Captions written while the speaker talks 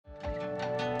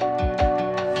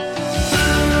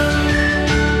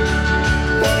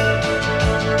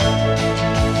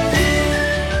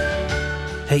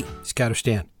Scouter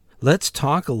Stan. Let's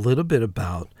talk a little bit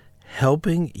about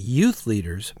helping youth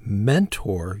leaders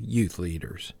mentor youth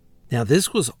leaders. Now,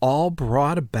 this was all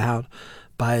brought about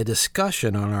by a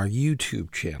discussion on our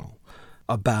YouTube channel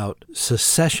about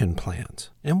succession plans,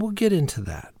 and we'll get into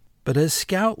that. But as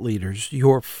scout leaders,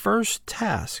 your first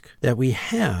task that we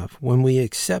have when we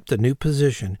accept a new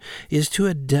position is to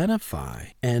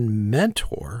identify and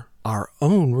mentor our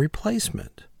own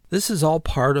replacement. This is all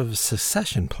part of a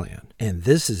succession plan, and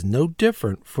this is no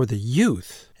different for the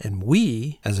youth, and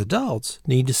we, as adults,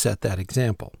 need to set that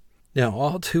example. Now,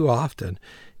 all too often,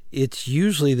 it's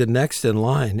usually the next in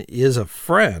line is a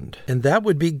friend, and that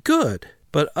would be good,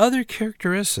 but other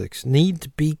characteristics need to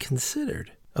be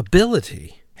considered.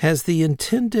 Ability. Has the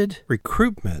intended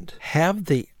recruitment have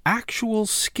the actual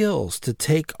skills to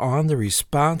take on the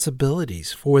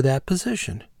responsibilities for that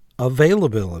position?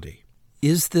 Availability.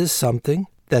 Is this something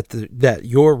that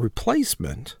your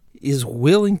replacement is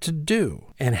willing to do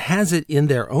and has it in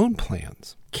their own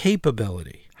plans?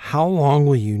 Capability. How long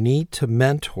will you need to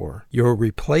mentor your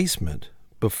replacement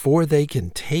before they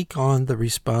can take on the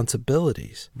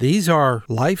responsibilities? These are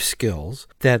life skills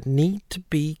that need to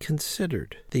be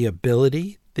considered. The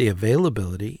ability, the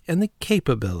availability, and the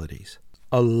capabilities.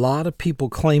 A lot of people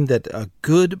claim that a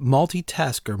good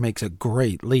multitasker makes a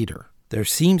great leader. There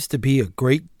seems to be a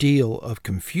great deal of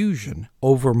confusion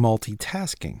over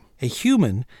multitasking. A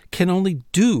human can only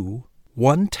do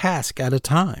one task at a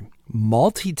time.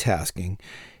 Multitasking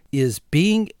is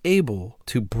being able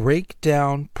to break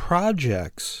down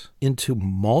projects into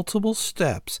multiple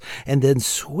steps and then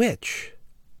switch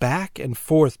back and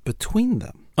forth between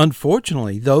them.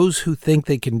 Unfortunately, those who think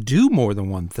they can do more than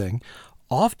one thing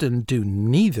often do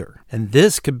neither, and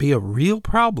this could be a real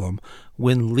problem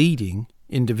when leading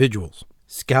individuals.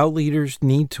 Scout leaders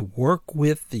need to work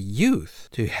with the youth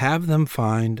to have them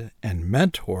find and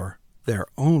mentor their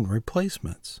own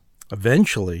replacements.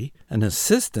 Eventually, an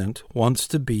assistant wants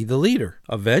to be the leader.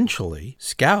 Eventually,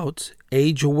 scouts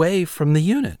age away from the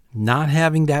unit. Not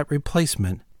having that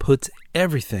replacement puts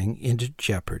everything into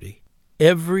jeopardy.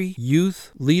 Every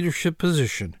youth leadership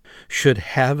position should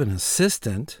have an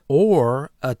assistant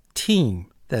or a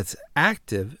team that's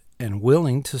active and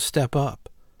willing to step up.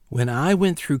 When I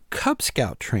went through Cub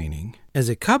Scout training as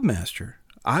a Cub Master,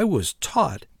 I was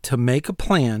taught to make a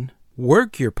plan,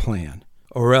 work your plan,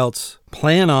 or else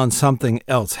plan on something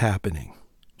else happening.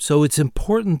 So it's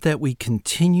important that we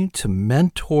continue to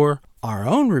mentor our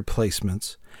own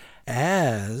replacements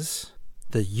as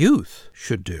the youth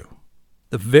should do.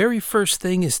 The very first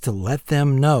thing is to let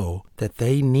them know that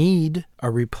they need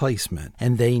a replacement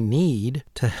and they need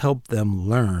to help them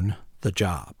learn the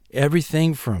job.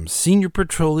 Everything from senior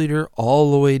patrol leader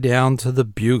all the way down to the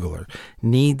bugler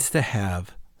needs to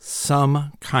have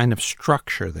some kind of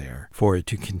structure there for it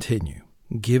to continue.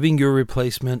 Giving your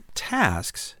replacement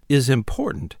tasks is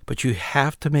important, but you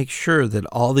have to make sure that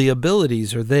all the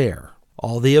abilities are there,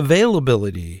 all the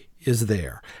availability is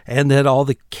there, and that all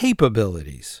the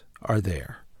capabilities are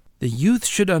there. The youth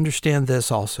should understand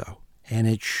this also, and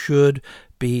it should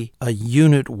be a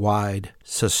unit-wide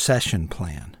succession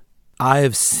plan. I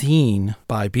have seen,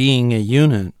 by being a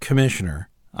unit commissioner,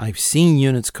 I've seen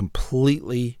units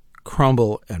completely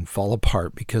crumble and fall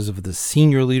apart because of the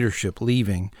senior leadership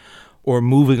leaving or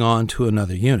moving on to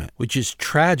another unit, which is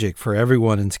tragic for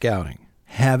everyone in scouting.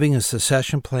 Having a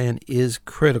succession plan is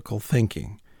critical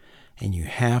thinking, and you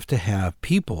have to have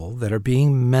people that are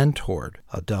being mentored,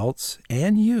 adults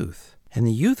and youth. And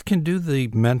the youth can do the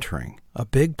mentoring. A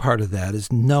big part of that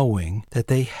is knowing that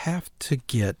they have to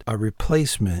get a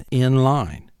replacement in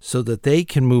line so that they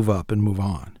can move up and move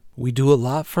on. We do a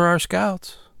lot for our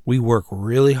scouts. We work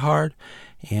really hard,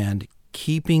 and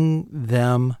keeping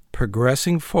them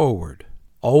progressing forward,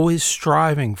 always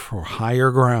striving for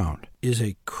higher ground, is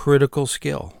a critical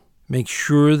skill. Make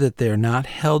sure that they're not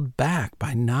held back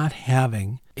by not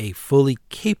having a fully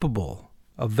capable,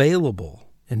 available,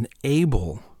 and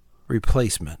able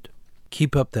replacement.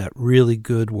 Keep up that really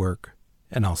good work,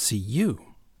 and I'll see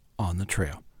you on the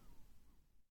trail.